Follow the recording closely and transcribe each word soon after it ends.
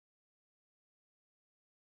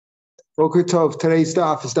Boker Tov. Today's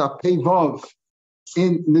daf is daf Pei Vav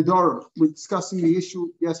in Nidrim. We're discussing the issue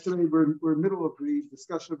yesterday. We're in the middle of the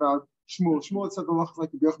discussion about Shmuel. Shmuel said the lach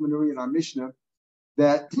like the Yochmanuri in our Mishnah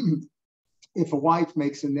that if a wife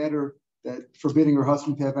makes a neder that forbidding her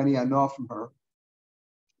husband to have any anah from her,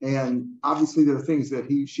 and obviously there are things that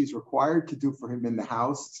she's required to do for him in the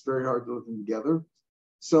house. It's very hard to live them together.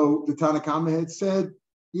 So the Tanna Kama had said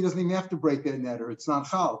he doesn't even have to break that neder. It's not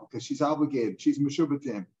chal because she's obligated. She's meshubah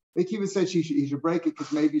to him. They even said he should break it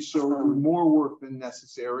because maybe she'll do more work than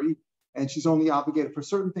necessary, and she's only obligated for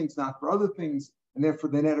certain things, not for other things, and therefore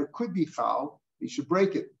the neder could be chal. He should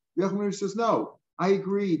break it. Rav Meir says, no, I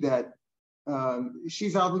agree that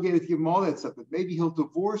she's obligated to give him all that stuff, but maybe he'll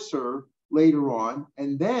divorce her later on,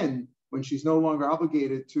 and then when she's no longer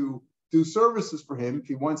obligated to do services for him, if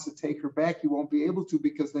he wants to take her back, he won't be able to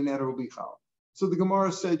because the neder will be chal. So the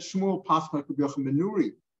Gemara said, Shmuel pasmak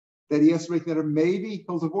b'yochim that he has to make neder, maybe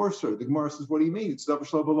he'll divorce her. The Gemara says, what do you mean? It's davar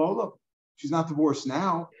shelo b'lolam. She's not divorced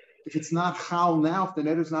now. If it's not chal now, if the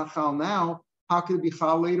neder is not chal now, how could it be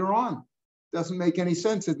chal later on? Doesn't make any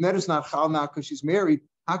sense. If neder is not chal now because she's married,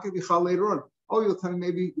 how could it be chal later on? Oh, you'll tell me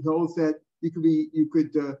maybe he holds that you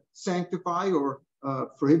could sanctify or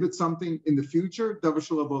prohibit something in the future, davar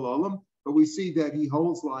shelo b'lolam. But we see that he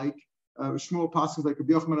holds like Shmuel passes like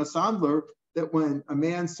Rabbi Yochanan Sandler, that when a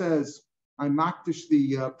man says, I makdish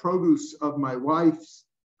the produce of my wife's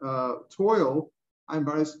toil,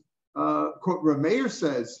 Rav Meir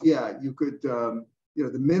says, yeah, you could, the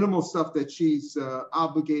minimal stuff that she's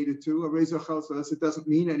obligated to, it doesn't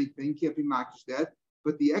mean anything, can't be makdish that,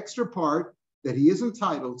 but the extra part that he is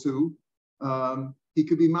entitled to, he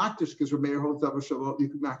could be makdish because Rav Meir holds davar shalom, you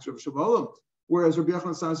could makdish davar shalom. Whereas Rabbi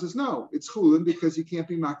Yochanan says, no, it's chulin because you can't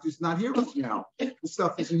be makdish. It's not here right now. The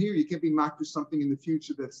stuff isn't here. You can't be makdish something in the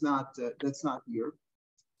future that's not here.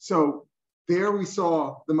 So there we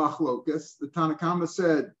saw the machlokas. The Tanna Kama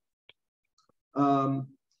said, the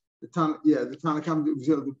Tanna Kama,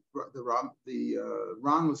 the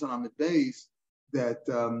Ron was on Amid Beis that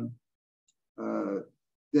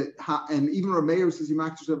and even Rav Meir says he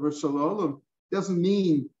makdish davar shalom doesn't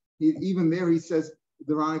mean even there he says.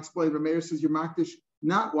 The Ran explained, Rav Meir says, you're makdish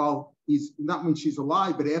not when she's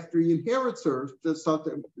alive, but after he inherits her,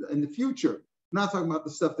 in the future. We're not talking about the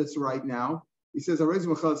stuff that's right now. He says, we're talking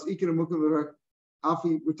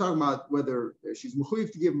about whether she's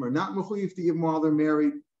mechuyev to give him or not mechuyev to give him while they're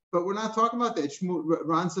married, but we're not talking about that.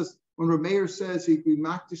 Ran says, when Rav Meir says he can be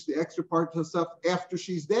makdish the extra part of stuff after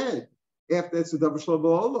she's dead, after that's the davar shelo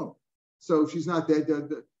b'olam. So if she's not dead,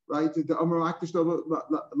 right? The Amar makdish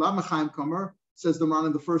lamachayim kamer. Says the man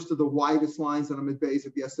in the first of the widest lines on the mid-base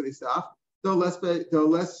of yesterday's stuff. We're not talking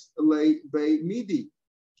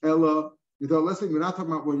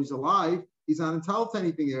about when he's alive. He's not entitled to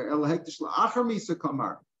anything there. Even we're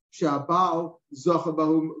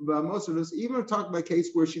talking about a case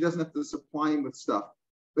where she doesn't have to supply him with stuff.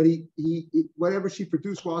 But he whatever she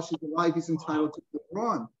produced while she's alive, he's entitled to put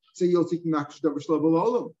on. So you'll take makdish davar shelo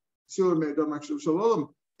b'olam.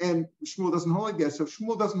 And Shmuel doesn't hold it. So if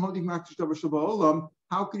Shmuel doesn't hold makdish davar shelo b'olam,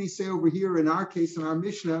 how can he say over here in our case, in our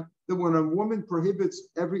Mishnah, that when a woman prohibits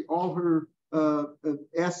all her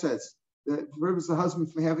assets, that prohibits the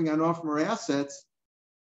husband from having anah from her assets,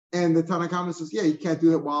 and the Tanna Kama says, yeah, you can't do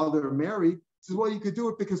that while they're married. He says, well, you could do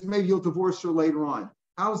it because maybe you'll divorce her later on.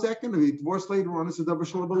 How is that going to be? Divorce later on is a davar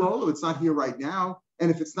shelo b'olam. It's not here right now. And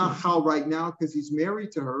if it's not chal right now because he's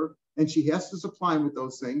married to her and she has to supply him with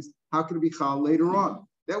those things, how can it be chal later on?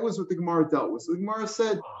 That was what the Gemara dealt with. So the Gemara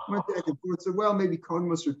went back and forth, said, well, maybe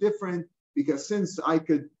kodemus are different because since I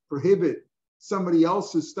could prohibit somebody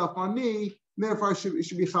else's stuff on me, therefore it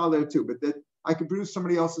should be chal there too. But that I could produce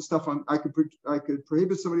somebody else's stuff on, I could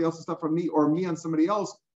prohibit somebody else's stuff on me or me on somebody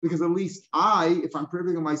else because at least if I'm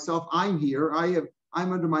prohibiting myself, I'm here.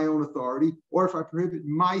 I'm under my own authority. Or if I prohibit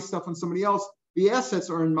my stuff on somebody else, the assets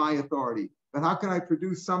are in my authority. But how can I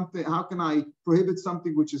produce something? How can I prohibit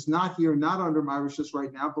something which is not here, not under my rishus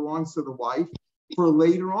right now, belongs to the wife for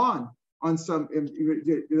later on some? In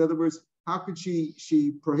other words, how could she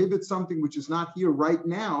prohibit something which is not here right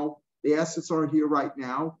now? The assets aren't here right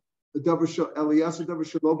now. The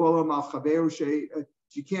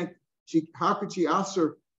she can't. How could she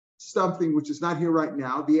answer something which is not here right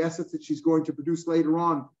now? The assets that she's going to produce later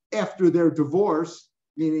on after their divorce,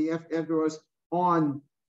 meaning afterwards on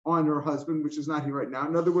her husband, which is not here right now.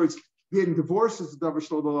 In other words, getting divorced is the davar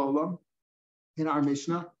shelo b'olam in our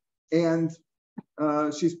Mishnah, and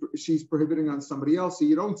she's prohibiting on somebody else. So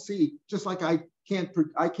you don't see, just like I can't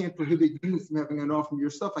prohibit you from having anah from your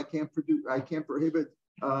stuff. I can't prohibit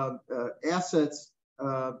assets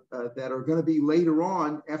that are going to be later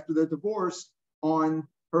on after their divorce on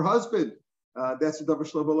her husband. That's a davar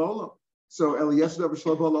shelo b'olam. So Eliezer davar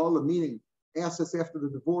shelo b'olam, meaning assets after the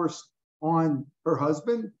divorce on her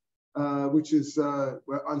husband, which is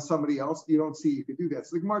on somebody else. You don't see you could do that.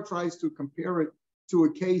 So the Gemara tries to compare it to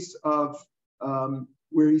a case of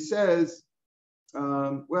where he says,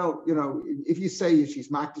 well, if you say she's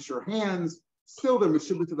makdish her hands, still they're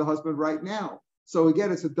meshubah to the husband right now. So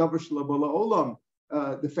again, it's a davar shelo b'olam.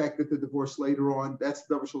 The fact that the divorce later on, that's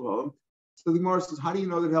davar shelo b'olam. So the Gemara says, how do you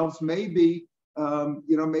know that helps? Maybe,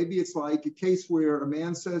 maybe it's like a case where a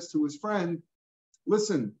man says to his friend,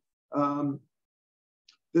 listen,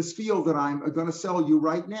 this field that I'm going to sell you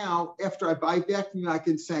right now, after I buy it back from you, I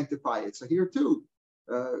can sanctify it. So here too,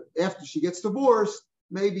 after she gets divorced,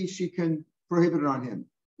 maybe she can prohibit it on him.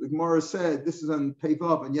 The Gemara said, this is on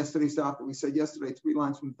Pevav, and yesterday's daf that we said yesterday, 3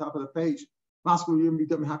 lines from the top of the page. How can you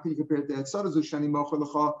compare it to that?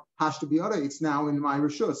 It's now in my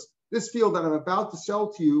reshus. This field that I'm about to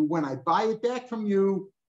sell to you, when I buy it back from you,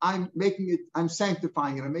 I'm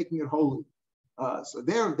sanctifying it, I'm making it holy. So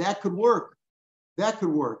that could work. That could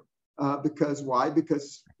work. Because why?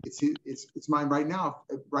 Because it's mine right now.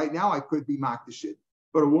 Right now I could be makdish it.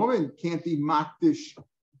 But a woman can't be makdish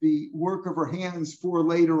the work of her hands for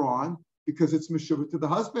later on because it's meshuvah to the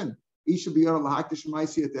husband. Isha biyar lahakdish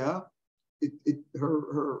ma'asiyateh. The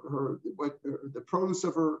produce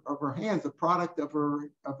of her hands, the product of her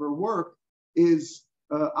work, is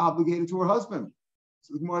obligated to her husband.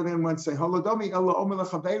 So the Gemara then went to say,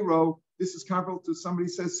 this is comparable to somebody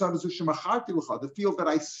says, the field that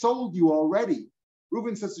I sold you already.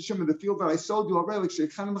 Reuben says to Shimon, the field that I sold you already,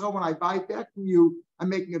 when I buy it back from you, I'm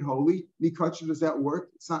making it holy. Mikutcha, does that work?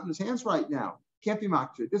 It's not in his hands right now. Can't be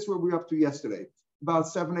makdir. This is where we were up to yesterday, about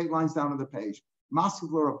 7-8 lines down on the page. How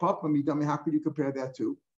could you compare that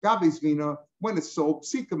to? When it's sold,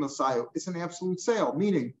 it's an absolute sale.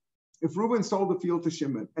 Meaning, if Reuben sold the field to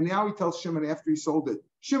Shimon, and now he tells Shimon after he sold it,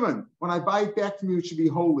 Shimon, when I buy it back from you, it should be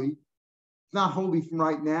holy. It's not holy from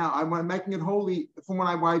right now. I'm making it holy from when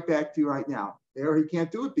I buy it back to you right now. There he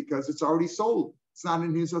can't do it because it's already sold. It's not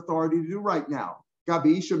in his authority to do right now. But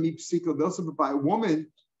by a woman,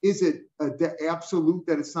 is it absolute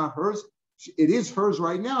that it's not hers? It is hers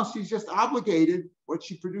right now. She's just obligated. What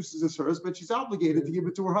she produces is hers, but she's obligated to give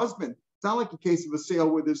it to her husband. It's not like a case of a sale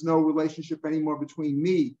where there's no relationship anymore between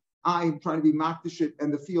me. I'm trying to be makdish it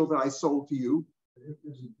and the field that I sold to you. If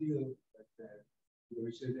there's a deal like that, where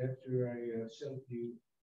he said after I sell to you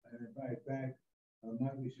and I buy it back,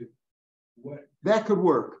 makdish it, what? That could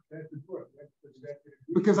work. That could work.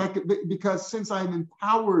 Because since I'm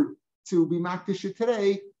empowered to be makdish it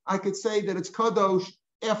today, I could say that it's kadosh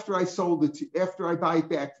after I sold it to you, after I buy it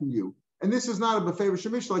back from you. And this is not a befei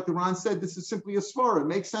shemish, like the Ran said, this is simply a svara. It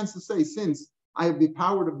makes sense to say, since I have the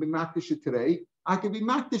power to be makdish it today, I could be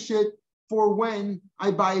makdish it for when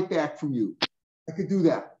I buy it back from you. I could do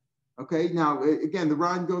that. Okay, now again, the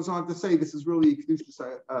Ran goes on to say this is really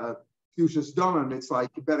kedushas damim. It's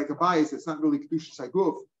like bedek abayis. It's not really kedushas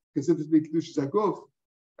haguf, because if it's big kedushas haguf,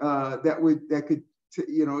 that could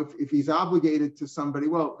if he's obligated to somebody,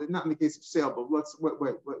 well, not in the case of sale, but let's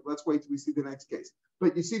wait till we see the next case.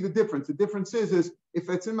 But you see the difference. The difference is if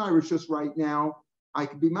it's in my rishus right now, I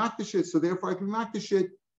could be makdish it, so therefore I can makdish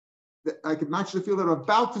it. I could match the field that I'm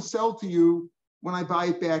about to sell to you when I buy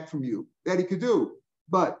it back from you. That he could do.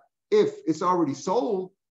 But if it's already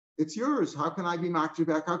sold, it's yours. How can I be makdish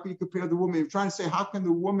back? How can you compare the woman? You're trying to say, how can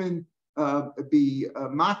the woman be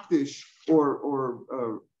makdish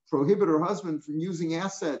or prohibit her husband from using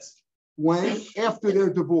assets when after they're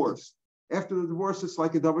divorced? After the divorce, it's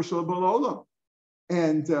like a davar shelo b'olam.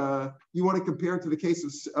 And you want to compare it to the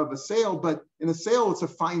case of a sale, but in a sale, it's a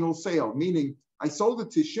final sale, meaning I sold it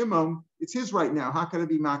to Shimon, it's his right now. How can I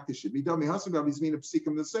be makdish it? The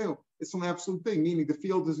sale. It's an absolute thing, meaning the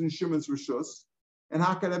field is in Shimon's rishus. And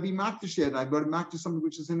how can I be makdish it? I go to makdish something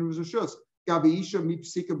which is in his rishus. But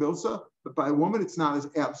by a woman, it's not as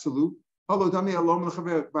absolute. By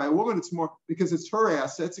a woman, it's more because it's her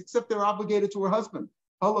assets, except they're obligated to her husband.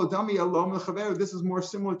 This is more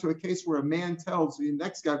similar to a case where a man tells the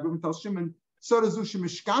next guy, tells Shimon,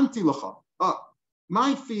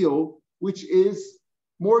 my field, which is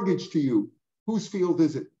mortgaged to you. Whose field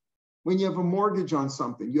is it? When you have a mortgage on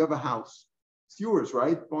something, you have a house. It's yours,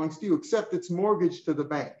 right? It belongs to you, except it's mortgaged to the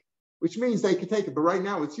bank, which means they can take it. But right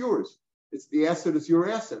now, it's yours. It's the asset is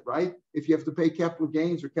your asset, right? If you have to pay capital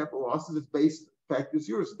gains or capital losses, it's based, in fact, it's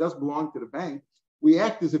yours. It does belong to the bank. We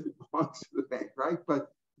act as if it belongs to the bank, right?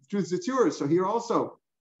 But the truth is it's yours. So here also,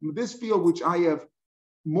 this field which I have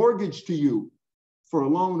mortgaged to you for a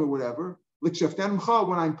loan or whatever, when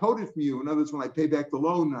I'm quoted from you, in other words, when I pay back the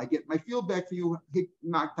loan and I get my field back for you,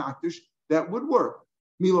 that would work.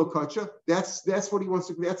 Milo Kacha. That's what he wants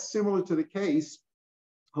to. That's similar to the case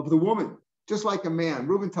of the woman. Just like a man,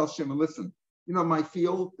 Reuben tells Shimon, listen, my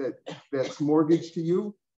field that's mortgaged to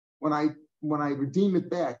you, when I redeem it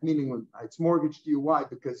back, meaning when it's mortgaged to you, why?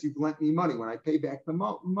 Because you've lent me money. When I pay back the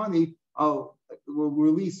money, you'll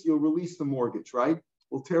release the mortgage, right?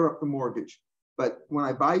 We'll tear up the mortgage. But when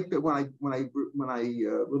I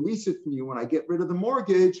release it from you, when I get rid of the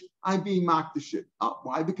mortgage, I'm being makdashit.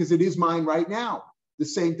 Why? Because it is mine right now. The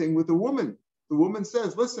same thing with the woman. The woman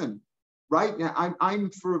says, listen, right now, I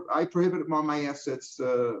prohibit my assets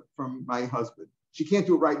from my husband. She can't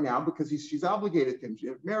do it right now because she's obligated to him. She's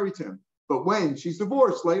married to him. But when she's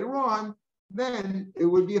divorced later on, then it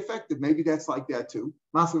would be effective. Maybe that's like that too.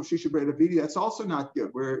 Maslow Shisha Bredavidi, that's also not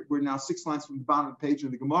good. We're now 6 lines from the bottom of the page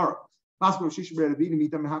of the Gemara. Maslow Shisha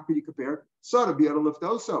Bredavidi, how could you compare? Sada be able to lift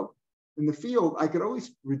also. In the field, I could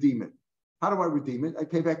always redeem it. How do I redeem it? I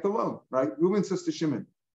pay back the loan, right? Reuben says to Shimon,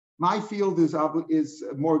 my field is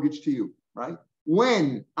mortgaged to you, right?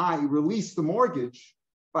 When I release the mortgage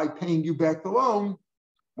by paying you back the loan,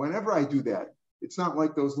 whenever I do that, it's not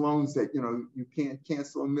like those loans that you can't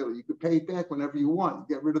cancel in the middle. You could pay it back whenever you want.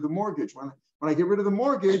 Get rid of the mortgage. When I get rid of the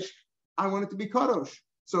mortgage, I want it to be kadosh.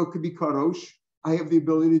 So it could be kadosh. I have the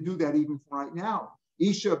ability to do that even from right now.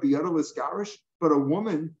 Isha biyadalis garish, but a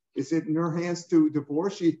woman, is it in her hands to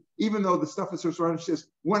divorce? Even though the stuff is surrounded, she says,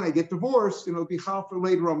 when I get divorced, it'll be chal for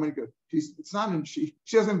later on. She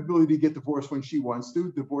doesn't have the ability to get divorced when she wants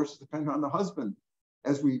to. Divorce depends on the husband,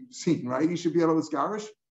 as we've seen, right? He should be able to garish.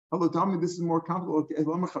 Hello, Tommy, this is more complicated.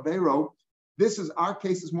 Our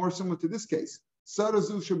case is more similar to this case.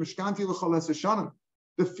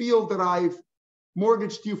 The field that I've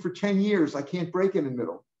mortgaged to you for 10 years, I can't break in the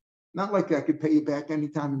middle. Not like I could pay you back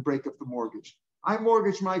anytime and break up the mortgage. I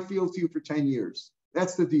mortgaged my field to you for 10 years.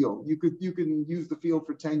 That's the deal. You can use the field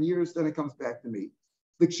for 10 years, then it comes back to me.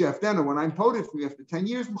 The chef, then when I'm quoted from you after 10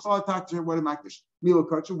 years, wouldn't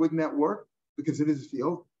that work? Because it is a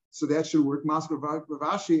field. So that should work.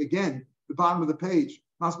 Ravashi, again, the bottom of the page.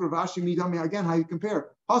 Ravashi, Midami, again, how you compare.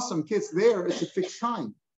 Some kids there, it's a fixed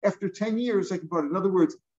time. After 10 years, I can put it. In other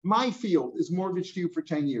words, my field is mortgaged to you for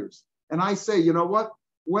 10 years. And I say, you know what?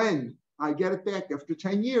 When I get it back after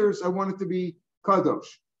 10 years, I want it to be kadosh.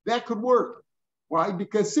 That could work. Why?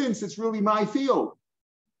 Because since it's really my field.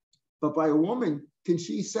 But by a woman, can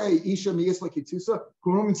she say, Isha miyisla kitusa?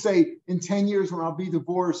 Can a woman say, in 10 years when I'll be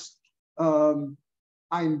divorced, I'm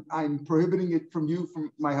prohibiting it from you,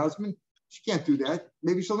 from my husband? She can't do that.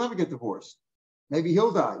 Maybe she'll never get divorced. Maybe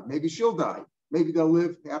he'll die. Maybe she'll die. Maybe they'll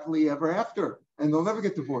live happily ever after, and they'll never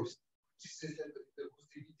get divorced.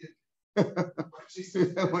 When she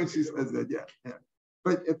says that, yeah.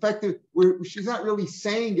 But effective, she's not really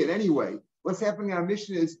saying it anyway. What's happening in our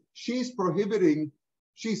mission is she's prohibiting.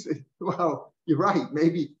 Well, you're right.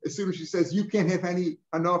 Maybe as soon as she says you can't have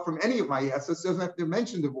enough from any of my assets, doesn't have to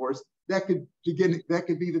mention divorce. That could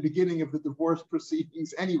be the beginning of the divorce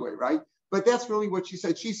proceedings anyway, right? But that's really what she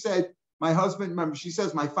said. She said, my husband, remember, she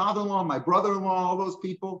says my father-in-law, my brother-in-law, all those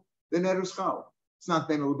people, they're neder schal. It's not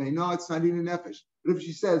ben olbein, no, it's not even nefesh. But if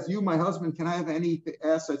she says, you, my husband, can I have any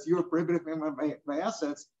assets? You're prohibited from my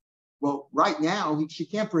assets. Well, right now, she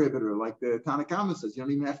can't prohibit her, like the Tanakama says. You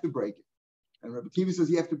don't even have to break it. And Rabbi Kiva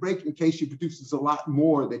says you have to break it in case she produces a lot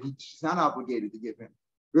more that she's not obligated to give him.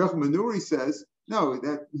 Rav Manuri says, no,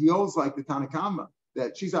 that he owes like the Tanakama,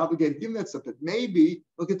 that she's obligated to give him that stuff. But maybe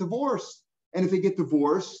they'll get divorced. And if they get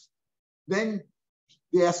divorced, then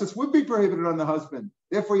the assets would be prohibited on the husband.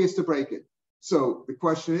 Therefore, he has to break it. So the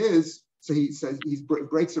question is, so he says he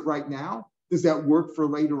breaks it right now. Does that work for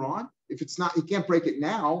later on? If it's not, he can't break it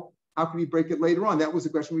now. How can he break it later on? That was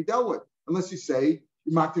the question we dealt with. Unless you say,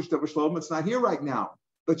 Makdish Davar Shalom, it's not here right now.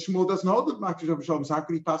 But Shmuel doesn't hold the Makdish Davar Shalom. So how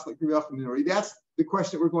could he possibly agree with Minori? That's the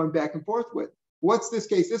question that we're going back and forth with. What's this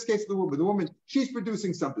case? This case of the woman. The woman, she's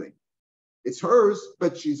producing something. It's hers,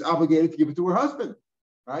 but she's obligated to give it to her husband,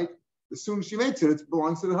 right? As soon as she makes it, it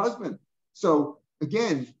belongs to the husband. So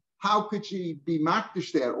again, how could she be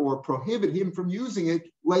makdish that or prohibit him from using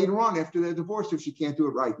it later on after they're divorced if she can't do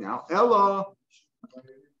it right now? Ella.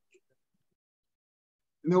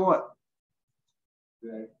 You know what?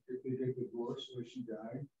 That if they get divorced or she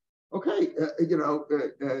died. Okay,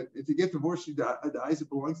 if you get divorced, she dies, it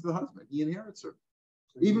belongs to the husband. He inherits her.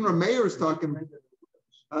 Even Rav Meir is talking.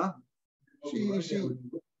 Huh?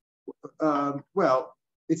 Well,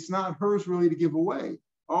 it's not hers really to give away.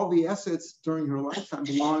 All the assets during her lifetime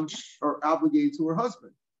are obligated to her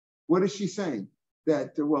husband. What is she saying?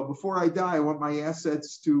 That, well, before I die, I want my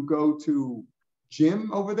assets to go to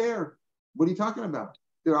Jim over there. What are you talking about?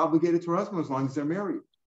 They're obligated to her husband as long as they're married.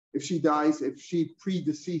 If she dies, if she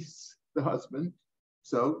predeceases the husband,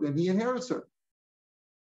 So then he inherits her.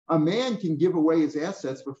 A man can give away his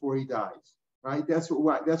assets before he dies, right? That's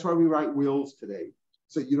why we write wills today.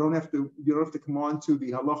 So you don't have to come on to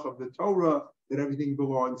the halach of the Torah that everything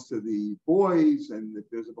belongs to the boys, and if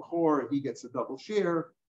there's a bechor, he gets a double share,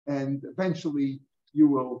 and eventually you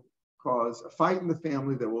will cause a fight in the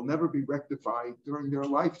family that will never be rectified during their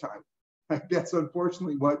lifetime. That's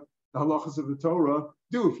unfortunately what the halachas of the Torah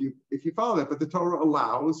do if you follow that. But the Torah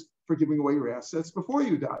allows for giving away your assets before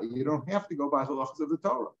you die. You don't have to go by halachas of the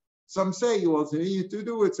Torah. Some say, well, you need to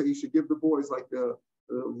do it, so you should give the boys, like the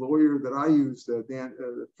lawyer that I used, Dan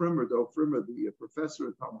Frimmer, the professor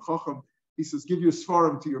at Talmud Chacham. He says, give your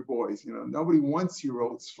svarim to your boys. Nobody wants your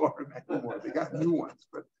old svarim anymore. They got new ones.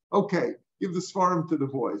 But okay, give the svarim to the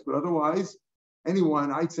boys. But otherwise,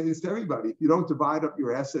 anyone, I'd say this to everybody, if you don't divide up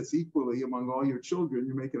your assets equally among all your children,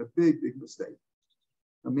 you're making a big, big mistake.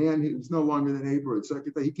 A man who's no longer in the neighborhood, so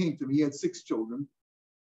he came to me, he had 6 children.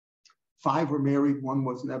 5 were married,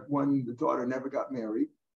 the daughter never got married.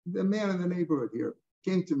 The man in the neighborhood here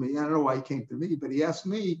came to me. I don't know why he came to me, but he asked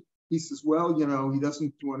me, he says, well, he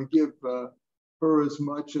doesn't want to give her as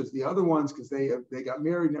much as the other ones because they got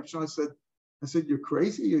married. And I said, you're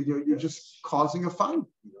crazy. You're just causing a fight.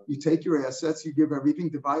 You take your assets, you give everything,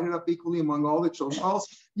 divide it up equally among all the children. Else,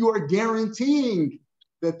 you are guaranteeing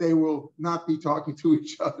that they will not be talking to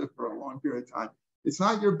each other for a long period of time. It's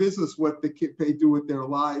not your business what they do with their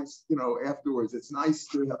lives, afterwards. It's nice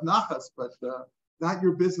to have nachas, but not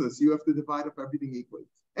your business. You have to divide up everything equally.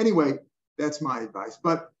 Anyway, that's my advice.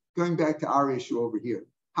 But going back to our issue over here,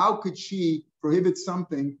 how could she prohibit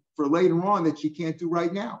something for later on that she can't do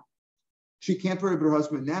right now? She can't prohibit her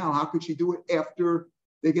husband now. How could she do it after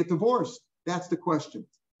they get divorced? That's the question.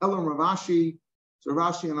 Elam Ravashi, so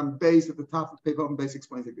Rashi, and I'm based at the top of Pevov and base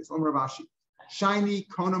explains like this. Elam Ravashi, shiny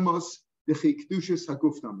konamos dechi kedushas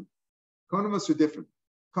hagufnami. Konamos are different.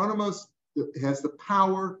 Konamos has the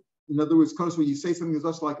power. In other words, konamos, when you say something is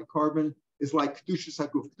also like a carbon, is like kedushas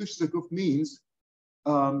haguf. Kedushas haguf means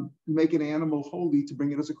make an animal holy to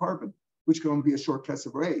bring it as a carbon, which can only be a short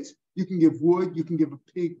kesef raise. You can give wood, you can give a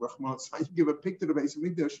pig, you can give a pig to the base of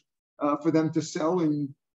Mikdash for them to sell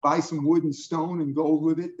and buy some wood and stone and gold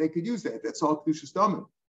with it. They could use that. That's all kedushas damim.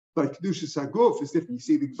 But kedushas haguf is different. You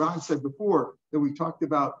see, the Gemara said before that we talked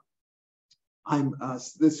about, I'm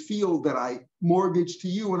this field that I mortgaged to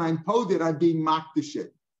you and I'm poded, I'm being makdish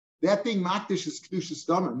it. That being makdish is kedushas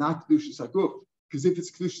damim, not kedushas haguf. Because if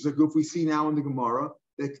it's kedushas haguf, we see now in the Gemara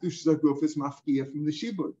that kedushas haguf is mafkiya from the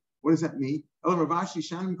shibud. What does that mean? It's like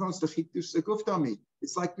kedushas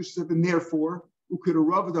haguf, and therefore,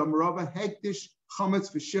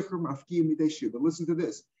 but listen to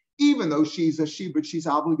this. Even though she's a shibud, she's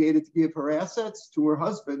obligated to give her assets to her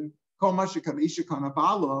husband,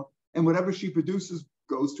 and whatever she produces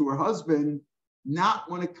goes to her husband, not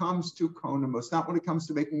when it comes to konamos, not when it comes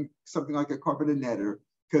to making something like a carbon a neder,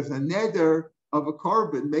 because the neder of a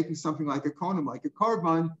carbon, making something like a konam, like a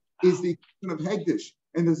carbon, is the kind of hegdish.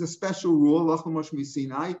 And there's a special rule,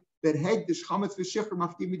 that hegdish chametz v'shichr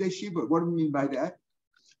mafki midei shibud. What do we mean by that?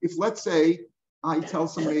 If, let's say, I tell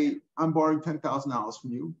somebody, I'm borrowing $10,000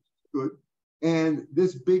 from you, good, and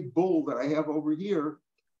this big bull that I have over here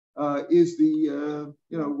is the,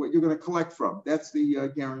 what you're going to collect from. That's the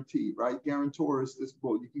guarantee, right? Guarantor is this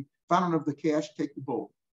bull. You can, if I don't have the cash, take the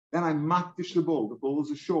bull. Then I makdish the bull. The bull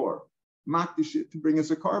is ashore. Makdish it to bring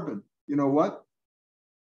us a carbon. You know what?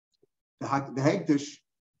 The hegdish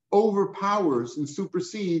overpowers and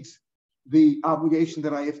supersedes the obligation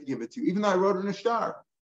that I have to give it to you. Even though I wrote it in a star.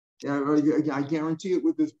 I guarantee it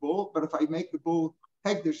with this bull, but if I make the bull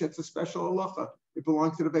hegdish, that's a special halacha. It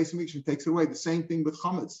belongs to the base of Mikdash, takes it away. The same thing with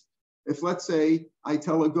chametz. If, let's say, I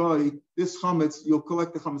tell a guy, this chametz, you'll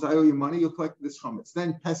collect the chametz, I owe you money, you'll collect this chametz.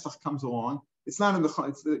 Then Pesach comes along. It's not in the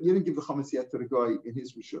chametz. You didn't give the chametz yet to the guy in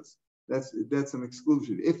his rishus. That's an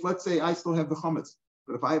exclusion. If, let's say, I still have the chametz,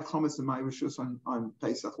 but if I have chametz in my rishus on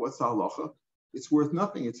Pesach, what's the halacha? It's worth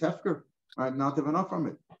nothing. It's hefker. Right? Not have enough from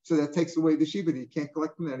it. So that takes away the shibud. You can't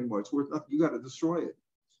collect from it anymore. It's worth nothing. You got to destroy it.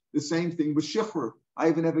 The same thing with shichur. I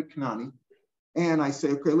have an evet kanani, and I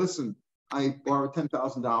say, okay, listen, I borrowed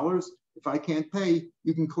 $10,000. If I can't pay,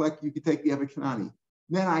 you can take the evet kanani.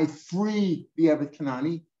 Then I free the evet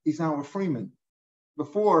kanani. He's now a freeman.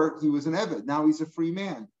 Before he was an evet. Now he's a free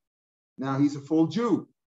man. Now he's a full Jew.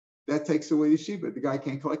 That takes away the shibud. The guy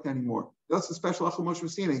can't collect anymore. That's a special achal Moshe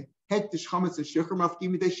Messina. Hektish chametz and shichur mafki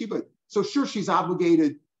midei shibud. So sure, she's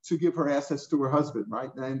obligated to give her assets to her husband,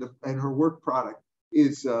 right? And her work product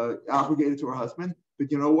is obligated to her husband.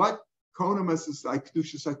 But you know what? Konamas is like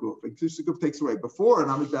kedushas haguf. And kedushas haguf takes away. Before,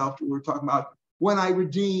 and we were talking about when I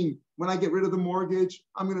get rid of the mortgage,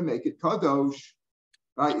 I'm going to make it kadosh.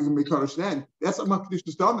 right? You can make Kaddish then. That's not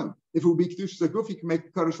Kedushas Damim. If it would be Kedushas Aguf, you can make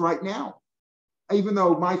the Kaddish right now. Even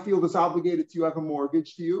though my field is obligated to you, have a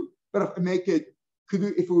mortgage to you, but if I make it, if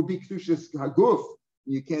it would be Kedushas Haguf,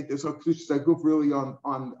 you can't, there's no Kedushas Haguf really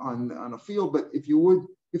on a field, but if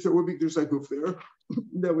there would be Kedushas Haguf there,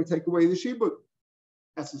 then we take away the Shibud.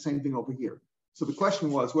 That's the same thing over here. So the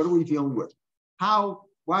question was, what are we dealing with?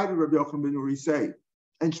 Why did Rabbi Yochanan ben Nuri say,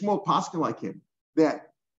 and Shmuel Paskin like him,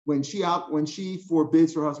 that when she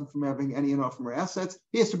forbids her husband from having any enough from her assets,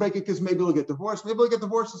 he has to break it because maybe he'll get divorced. Maybe he'll get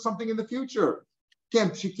divorced or something in the future.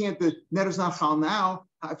 The netter's not chal now.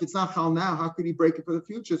 If it's not chal now, how could he break it for the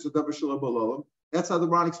future? So davar shelo b'olam. That's how the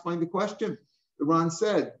Ran explained the question. The Ran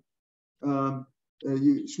said, Shmuel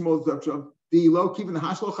the low keeping the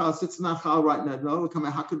hashlo chal, it's not chal right now. No,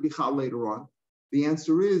 how could it be chal later on? The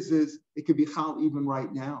answer is it could be chal even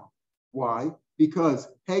right now. Why? Because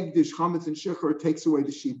hegdish, chametz, and shechur takes away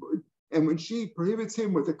the shibud, and when she prohibits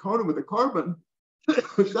him with a kohen with a carbon,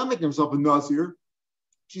 she's not making herself a nazir.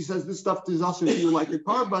 She says this stuff is also to you like a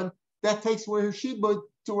carbon. That takes away her shibud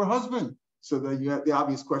to her husband. So then you have the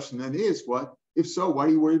obvious question then is what? If so, why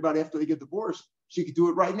do you worry about after they get divorced? She could do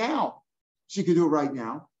it right now. She could do it right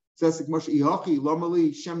now. So that's like Moshe Ihachi,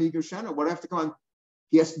 Lomali, Shem Yigershena. What I have to come on?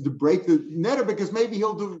 He has to break the netter because maybe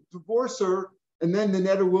he'll divorce her, and then the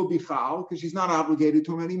netter will be chal because she's not obligated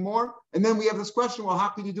to him anymore. And then we have this question: well, how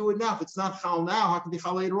can you do it now? If it's not chal now, how can it be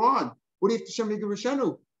chal later on? What do you have to Shem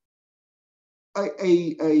Yigershenu? A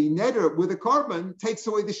netter with a carbon takes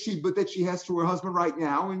away the shibud that she has to her husband right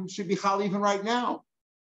now, and should be chal even right now.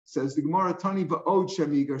 Says the Gemara, Tani va'od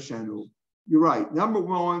Shem Yigershenu. You're right. Number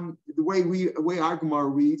one, the way our Gemara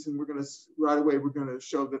reads, and we're going to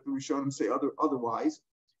show that the Rishonim say otherwise.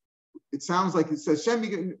 It sounds like it says Shem.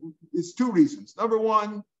 It's two reasons. Number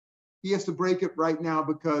one, he has to break it right now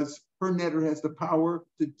because her netter has the power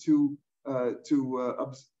to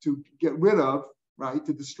get rid of, right,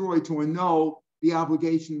 to destroy, to annul the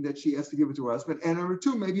obligation that she has to give it to her husband. And number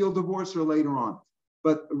two, maybe he'll divorce her later on.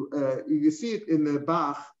 But you see it in the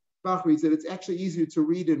Bach. Bach reads that it's actually easier to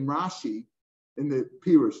read in Rashi, in the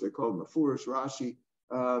Pirush, they call him the Furish Rashi,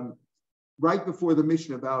 right before the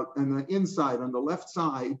Mishnah, about on the inside, on the left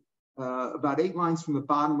side, about 8 lines from the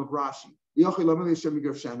bottom of Rashi. The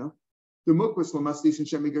Mukwas Lamastis and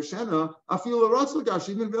Shemi Gershena, I feel a Ratzlagash,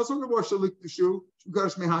 even if that's not the Shalik the shoe,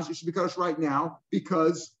 should be Kaddish right now,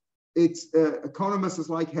 because it's economist is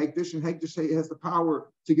like Hegdish, and Hegdish has the power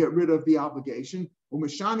to get rid of the obligation.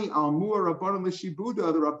 Umashani Almur Rabbanan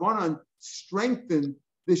Lishibuda, the Rabbanan strengthened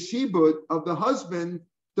the shibud of the husband,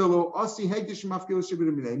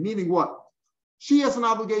 meaning what? She has an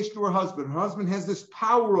obligation to her husband. Her husband has this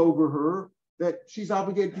power over her that she's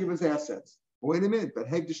obligated to give his assets. Wait a minute, but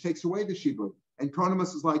Hegdish takes away the shibud, and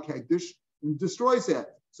Konomus is like Hegdish and destroys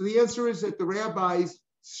that. So the answer is that the rabbis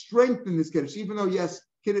strengthen this Kiddush, even though, yes,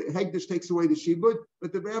 Hegdish takes away the shibud,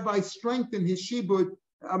 but the rabbis strengthen his shibud,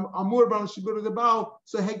 Amur B'al Shibud of the Baal,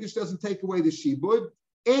 so Hegdish doesn't take away the shibud,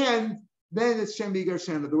 and then it's Shem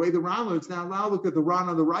Yigershena. The way the Ran learns now look at the Ran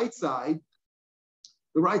on the right side,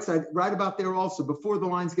 right about there also, before the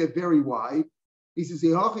lines get very wide. He says,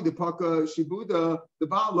 Yehachi the Paka Shibuda, the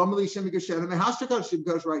Baal, Lomali Shem Yigershena, Mehashta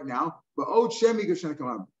Kaddish right now, but Od Shem Yigershena come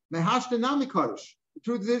on. Mehashta Nami Kaddish. The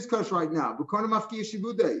truth is Kaddish right now. But Konim Afkiya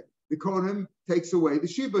Shibude. The Konim takes away the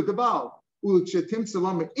Shibud, the Baal.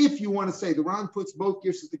 If you want to say, the Ran puts both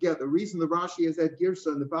girsas together. The reason the Rashi has that girsa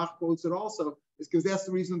and the Bach quotes it also is because that's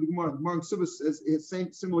the reason of the Gemara. The Gemara in Subas says,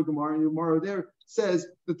 similar Gemara, and the Gemara there says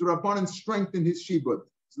that the Rabbanan strengthened his shibud.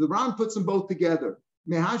 So the Ran puts them both together.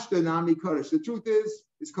 Mehashta nami kaddish. The truth is,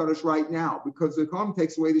 it's kaddish right now because the Kohen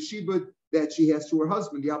takes away the shibud that she has to her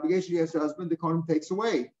husband. The obligation she has to her husband, the Kohen takes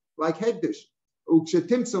away, like Hegdish.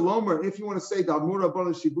 Ukshatim salomer. If you want to say the Amur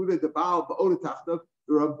Rabbanan shibuda the Baal ba'odatachtav,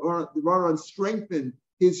 the Rabbanan strengthened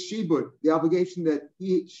his shibud, the obligation that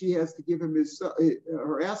she has to give him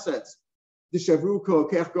her assets. The shavruko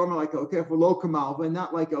kef gomer like a kef lo kamalva,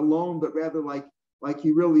 not like a loan, but rather like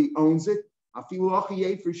he really owns it. Behind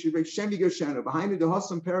it, the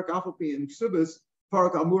Hassam Perak Afapi and Subas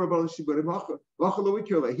Parak Amur Bal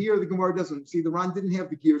Shibud. Here the Gemara doesn't see the Ran didn't have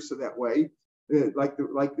the girsa that way, like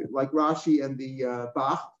Rashi and the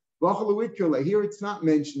Bach. Here it's not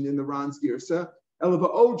mentioned in the Ran's girsa. Elava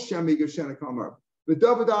Od Shemi Gershena Kamar. But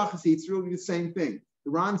David Achasi, it's really the same thing.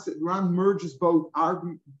 The Ran merges both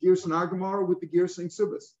Girsa and Argamara with the Girsa and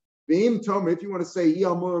Subas. Ve'im Tomer, if you want to say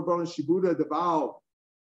Yalmor Rabbanan Shibuda the Baal,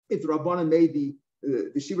 if the Rabbanan made the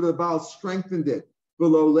Shibuda of the Baal strengthened it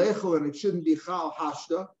below Lechel and it shouldn't be Chal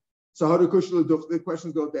Hashta. So how do the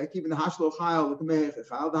questions go back? Even the Hashlo Chayal, the Mehech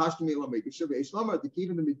Chayal, the Hashta Milamik, the Shavei Shlomar, the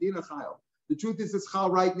Kivin the Medina Chayal. The truth is it's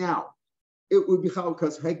Chal right now. it would be chal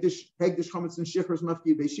because hegdish chametz and shichur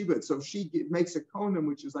mafki beishibud. So if she makes a konim,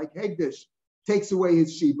 which is like hegdish, takes away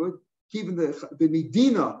his shibud. Even the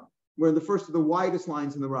medina, we're in the first of the widest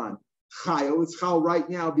lines in the Ran. Chayil, it's chal right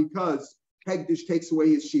now because hegdish takes away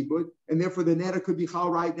his shibud, and therefore the neder could be chal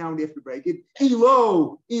right now and they have to break it.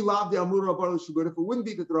 Ilo, ilav de amur rabbanan shibud. If it wouldn't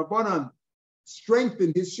be that the rabbanan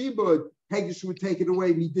strengthened his shibud, hegdish would take it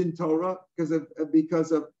away midin Torah because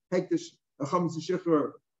of hegdish chametz and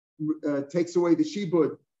shichur takes away the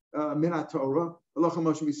shibud minat Torah. Halacha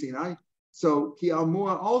Moshe Sinai. So ki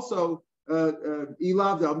almua also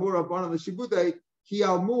ilav de amur rabbanan shibude ki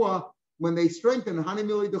almua when they strengthen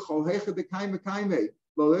hanimili de chol hecha de kaime kaime.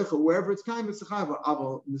 Wherever it's kind of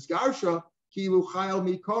aval nisgarsha kilu chayil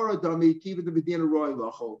mikora dami kiva the bedina roy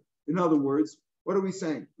lachol. In other words, what are we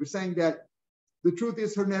saying? We're saying that the truth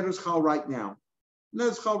is her net is chal right now. Net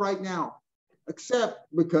is chal right now,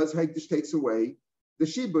 except because hegdish takes away the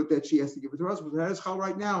shibud that she has to give it to her husband. Net is chal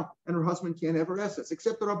right now, and her husband can't have her assets.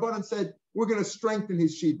 Except the Rabbanan said we're going to strengthen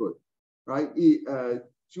his shibud, right? We're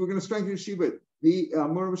going to strengthen his shibud. The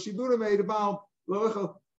more of a shibud made about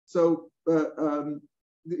so.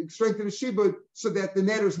 Strengthen the shibud so that the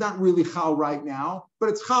neder is not really chal right now, but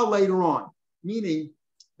it's chal later on, meaning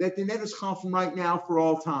that the neder is chal from right now for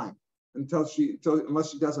all time unless she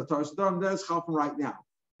does a taras the neder is chal from right now.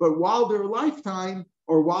 But while they're lifetime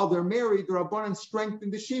or while they're married, the Rabbanan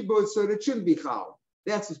strengthened the shibud so that it shouldn't be chal.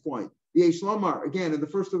 That's his point. The Eish Lomar again in the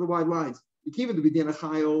first of the wide lines. You keep it to be din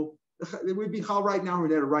chayil. It would be chal right now or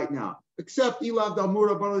neder right now, except ilav dalmur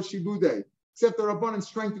rabbanan shibude. Except the Rabbanan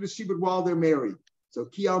strengthened the shibud while they're married. So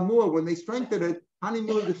kiyamua, when they strengthen it,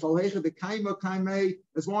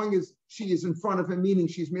 as long as she is in front of him, meaning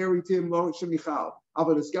she's married to him, but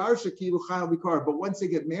once they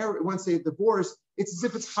get married, once they get divorced, it's as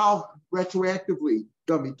if it's chal retroactively.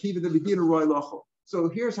 So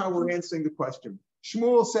here's how we're answering the question.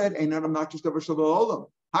 Shmuel said,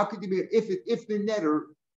 how could you be if the netter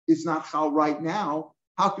is not chal right now?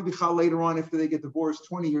 How could it be chal later on after they get divorced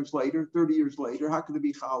 20 years later, 30 years later? How could it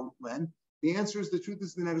be chal then? The answer is the truth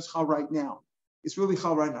is the net is chal right now. It's really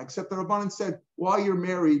chal right now. Except the Rabbanan said, while you're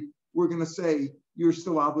married, we're going to say you're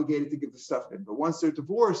still obligated to give the stuff in. But once they're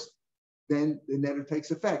divorced, then the netter takes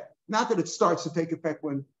effect. Not that it starts to take effect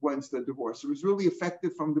once the divorce. It was really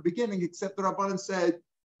effective from the beginning, except the Rabbanan said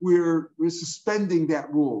we're suspending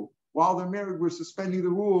that rule. While they're married, we're suspending the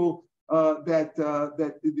rule that her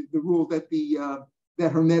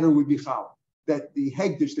netter would be chal. That the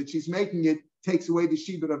hegdish that she's making it takes away the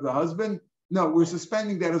shibud of the husband. No, we're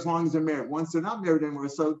suspending that as long as they're married. Once they're not married anymore,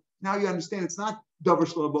 so now you understand it's not davar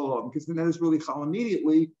shlo because the net is really chal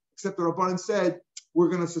immediately. Except the Rabbanan said we're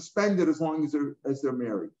going to suspend it as long as they're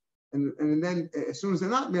married, and then as soon as they're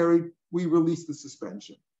not married, we release the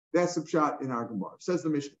suspension. That's the pshat in our Gemara. Says the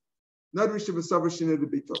Mishnah.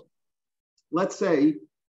 Let's say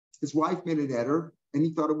his wife made a netter and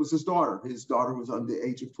he thought it was his daughter. His daughter was under the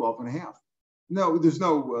age of 12 and a half. No, there's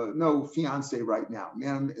no fiance right now.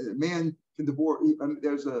 Man can divorce.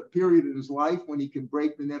 There's a period in his life when he can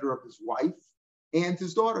break the netter of his wife and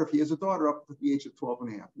his daughter, if he has a daughter, up to the age of 12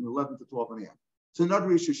 and a half, from 11 to 12 and a half. So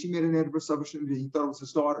another issue, she made a netter for submission, and he thought it was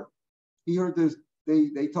his daughter. He heard this.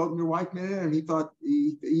 They told him your wife made it, and he thought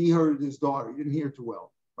he heard his daughter. He didn't hear it too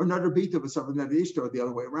well. Or another beat of a something that Ishtar, the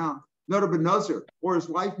other way around. Another benazir, or his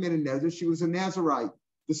wife made a nezir. She was a Nazarite.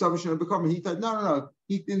 The submission of the Karma. He thought, no.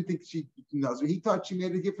 He didn't think she nazir. He thought she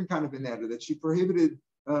made a different kind of a nezir, that she prohibited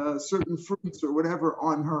certain fruits or whatever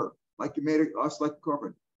on her, like you made us like a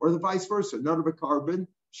carbon, or the vice versa. Another a carbon.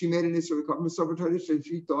 She made an issue of the carbon.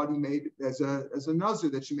 She thought he made it as a nazir,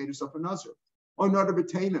 that she made herself a nazir. Or another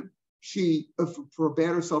betanim. She forbade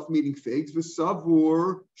herself from eating figs. The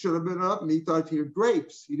savur should have been up, and he thought he heard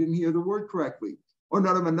grapes. He didn't hear the word correctly. Or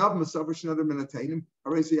not a manav masavar should have been atainim.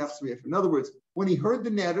 In other words, when he heard the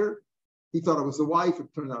netter, he thought it was the wife.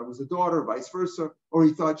 It turned out it was the daughter, vice versa. Or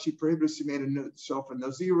he thought she prohibited. She made herself a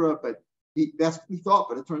nazira, but that's what he thought.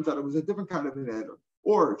 But it turns out it was a different kind of a netter.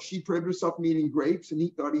 Or she prohibited herself from eating grapes, and he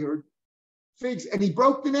thought he heard figs, and he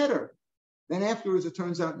broke the netter. Then afterwards, it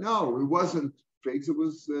turns out no, it wasn't figs. It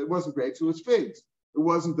wasn't grapes. It was figs. It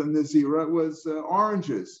wasn't the nazira. It was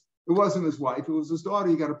oranges. It wasn't his wife. It was his daughter.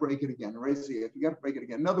 You got to break it again. You got to break it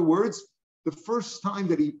again. In other words, the first time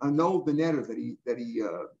that he annulled the netter, that he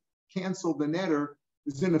canceled the netter,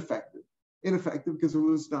 is ineffective. Ineffective because it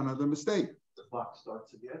was done under mistake. The clock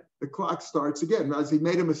starts again. The clock starts again. As he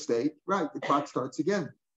made a mistake, right? The clock starts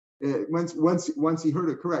again. Once he heard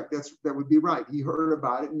it, correct. That would be right. He heard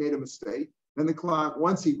about it and made a mistake. Then the clock,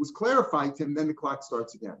 once he was clarified to him, then the clock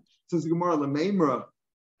starts again. Says the Gemara, Lamemra.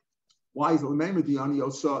 Why is the Lamemra Diani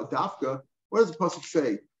Osa Dafka? What does the pasuk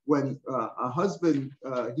say? when a husband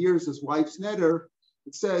hears his wife's neder,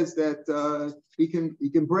 it says that he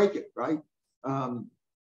can break it, right?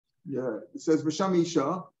 It says V'sham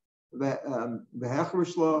Isha, the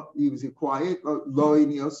hechrish he was quiet, lo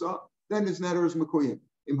iniosa. Then his neder is mekuyim.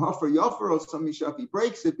 Im hafer yafer or some Isha, if he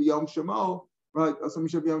breaks it b'yom shemo, right? Some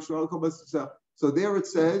Isha b'yom shemo. So there it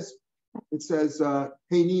says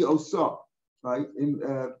heini osa, right? In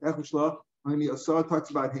hechrish heini osa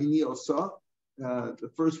talks about heini osa.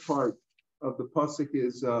 The first part of the pasuk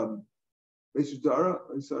is Beishudara,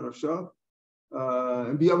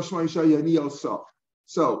 and b'yom shemo Isha heini osa.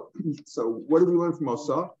 So what do we learn from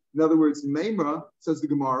Osa? In other words, Meimra, says the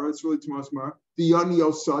Gemara, it's really tomorrow's Gemara, the Yani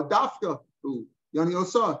Osa Dafka, Yani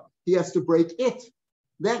Osa, he has to break it.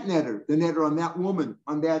 That netter, the netter on that woman,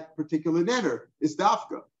 on that particular netter, is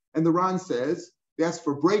Dafka. And the Ran says, that's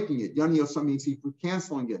for breaking it. Yani Osa means he's for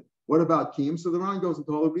canceling it. What about Kim? So the Ran goes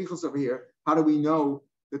into all the Bichos over here. How do we know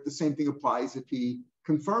that the same thing applies if he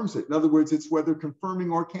confirms it? In other words, it's whether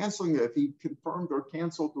confirming or canceling it. If he confirmed or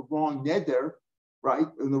canceled the wrong neder, right,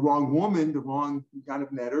 and the wrong woman, the wrong kind of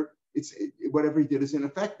netter, whatever he did is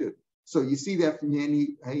ineffective. So you see that from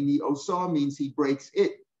Hani Osa means he breaks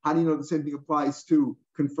it. How do you know the same thing applies to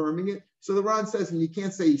confirming it? So the Ran says, and you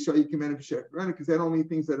can't say Isha, you can manage because that only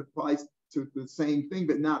things that applies to the same thing,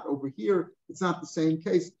 but not over here. It's not the same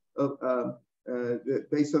case of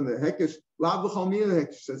based on the Hekesh. Lav l'chol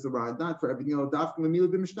Hekesh, says the Ran, not for everything. Daf l'mila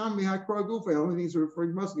b'mishnam mihakra gufa. Only things are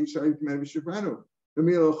referring to Isha, you can manage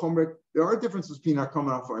there are differences between Hakam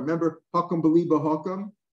and Hafar. Remember, Hakam Beliba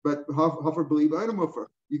Hakam, but Hafar Beliba Item Hafar.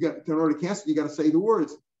 You got, in order to cancel, you got to say the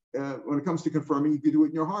words. When it comes to confirming, you can do it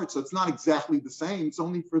in your heart. So it's not exactly the same. It's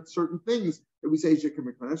only for certain things that we say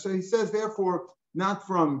Shekim. So he says, therefore, not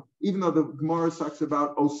from, even though the Gemara talks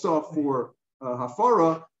about Osa for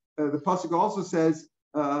Hafara, the Pasuk also says,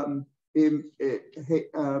 in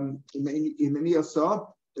Meni Osa,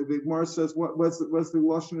 the Gemara says, what was the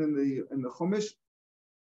Lashon in the Chumash?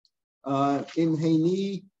 In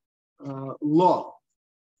Heini law,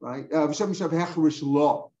 right?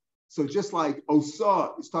 Law. So just like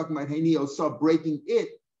Osa is talking about Heini Osa breaking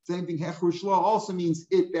it, same thing. Hechurish law also means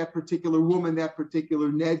it, that particular woman, that particular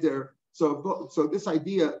neder. So this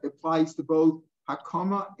idea applies to both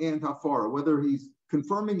Hakama and Hafara, whether he's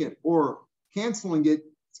confirming it or canceling it.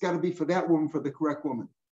 It's got to be for that woman, for the correct woman.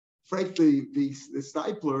 Frank, the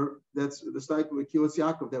Stipler, that's the Stipler of Kilos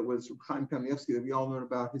Yaakov, that was Chaim Kanievsky, that we all learn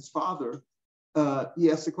about his father.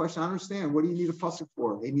 He asked the question, I understand, what do you need a pasuk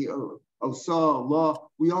for? Osa, law.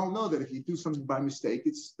 We all know that if you do something by mistake,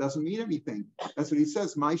 it doesn't mean anything. That's what he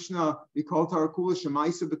says. Maishna, Mikol Tarakula,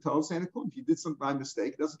 Shemaisa Batos, and if you did something by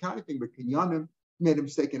mistake, it doesn't count anything. But Kinyanim made a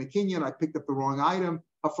mistake in a Kinyan, I picked up the wrong item.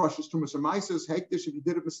 Hafrashis Tumas or Maisas, Hektish, if you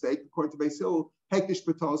did a mistake, according to Beis Hillel, Hektish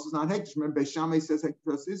Batos is not Hektish. Remember, Beis Shammai says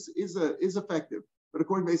Hektish is effective. But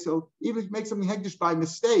according to Beis Hillel, even if you make something Hektish by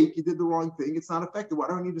mistake, you did the wrong thing, it's not effective. Why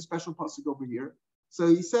do I need a special pasuk over here? So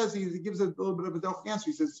he says, he gives a little bit of a dark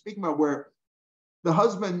answer. He says, speaking about where the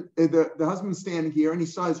husband, the husband's standing here and he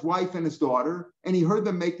saw his wife and his daughter and he heard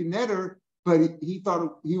them make a netter, but he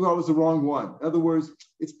thought it was the wrong one. In other words,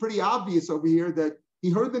 it's pretty obvious over here that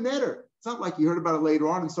he heard the netter. It's not like he heard about it later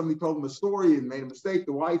on and somebody told him a story and made a mistake,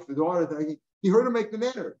 the wife, the daughter, he heard her make the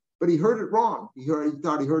netter, but he heard it wrong. He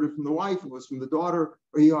thought he heard it from the wife, it was from the daughter,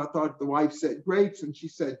 or he thought the wife said grapes and she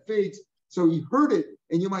said figs. So he heard it,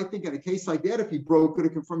 and you might think in a case like that, if he broke it,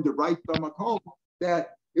 confirmed it right back home,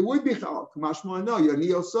 that it would be chal. Kamashma no, your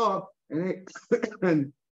niyosah,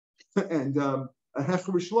 and a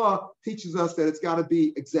hechurish law teaches us that it's got to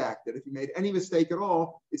be exact. That if you made any mistake at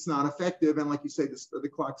all, it's not effective. And like you say, the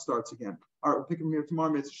clock starts again. All right, we'll pick him here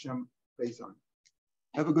tomorrow. Mitzvah Shem, based on.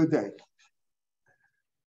 Have a good day.